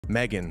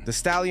Megan. The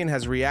Stallion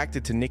has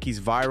reacted to Nicki's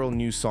viral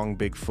new song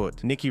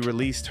Bigfoot. Nicki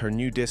released her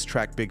new diss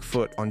track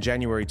Bigfoot on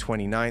January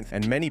 29th,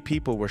 and many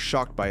people were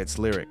shocked by its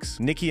lyrics.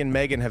 Nicki and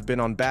Megan have been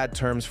on bad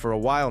terms for a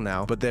while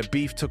now, but their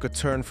beef took a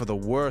turn for the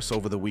worse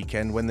over the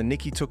weekend when the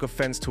Nicki took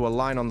offense to a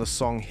line on the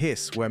song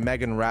Hiss, where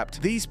Megan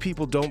rapped, "These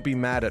people don't be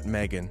mad at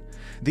Megan.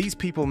 These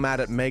people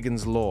mad at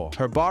Megan's law."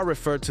 Her bar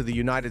referred to the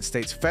United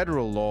States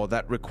federal law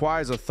that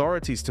requires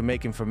authorities to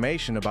make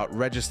information about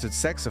registered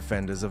sex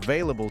offenders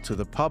available to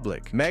the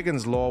public.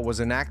 Megan's law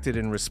was enacted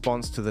in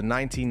response to the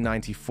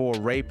 1994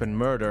 rape and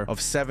murder of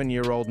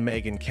 7-year-old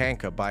Megan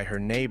Kanka by her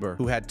neighbor,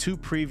 who had 2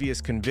 previous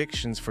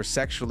convictions for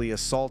sexually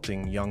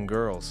assaulting young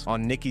girls.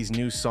 On Nicki's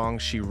new song,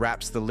 she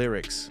raps the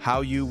lyrics,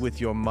 "How you with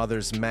your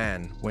mother's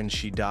man when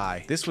she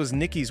die." This was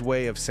Nicki's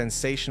way of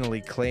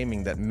sensationally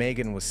claiming that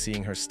Megan was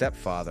seeing her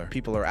stepfather.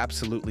 People are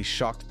absolutely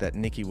shocked that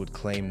Nicki would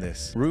claim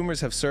this.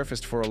 Rumors have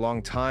surfaced for a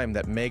long time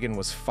that Megan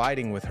was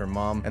fighting with her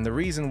mom, and the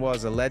reason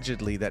was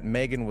allegedly that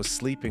Megan was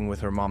sleeping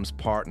with her mom's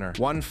partner.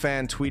 One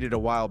fan tweeted a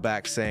while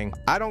back saying,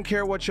 "I don't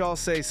care what y'all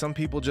say, some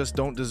people just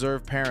don't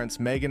deserve parents.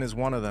 Megan is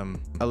one of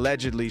them."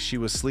 Allegedly, she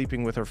was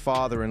sleeping with her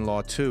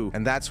father-in-law too,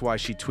 and that's why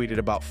she tweeted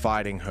about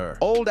fighting her.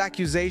 Old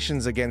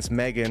accusations against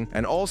Megan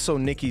and also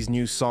Nicki's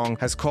new song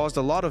has caused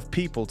a lot of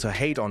people to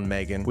hate on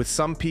Megan, with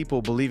some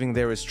people believing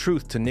there is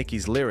truth to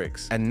Nicki's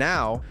lyrics. And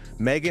now,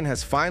 Megan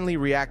has finally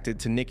reacted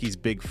to Nicki's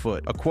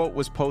Bigfoot. A quote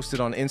was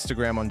posted on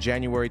Instagram on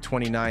January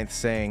 29th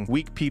saying,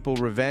 "Weak people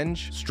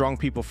revenge, strong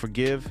people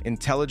forgive,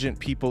 intelligent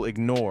people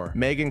ignore."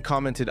 Megan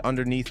commented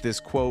underneath this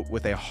quote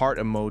with a heart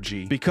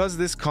emoji. Because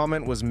this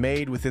comment was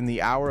made within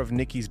the hour of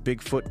Nicki's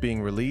Bigfoot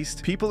being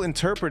released, people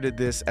interpreted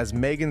this as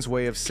Megan's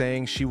way of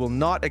saying she will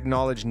not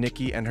acknowledge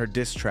Nicki and her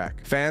diss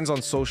track. Fans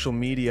on social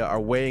media are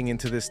weighing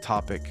into this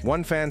topic.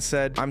 One fan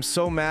said, "I'm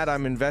so mad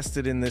I'm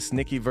invested in this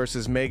Nicki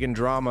versus Megan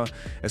drama,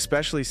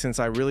 especially since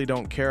I really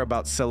don't care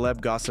about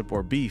celeb gossip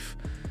or beef.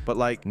 But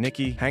like,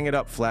 Nicki, hang it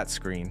up flat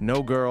screen.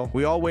 No girl,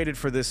 we all waited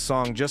for this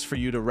song just for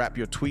you to rap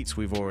your tweets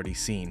we've already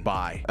seen.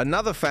 Bye."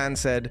 Another fan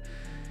said,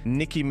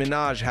 "Nicki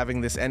Minaj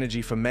having this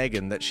energy for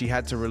Megan that she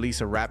had to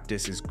release a rap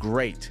diss is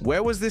great.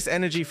 Where was this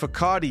energy for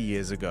Cardi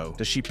years ago?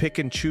 Does she pick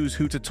and choose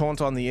who to taunt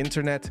on the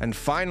internet?" And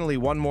finally,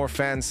 one more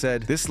fan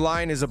said, "This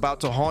line is about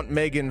to haunt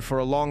Megan for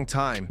a long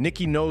time.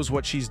 Nicki knows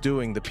what she's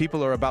doing. The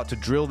people are about to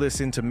drill this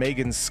into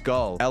Megan's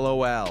skull.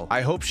 LOL.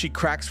 I hope she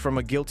cracks from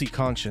a guilty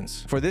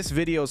conscience." For this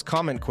video's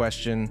comment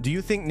question, do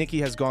you think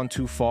Nicki has gone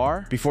too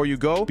far? Before you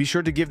go, be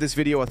sure to give this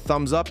video a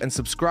thumbs up and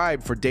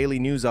subscribe for daily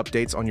news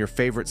updates on your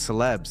favorite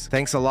celebs.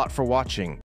 Thanks a lot for watching.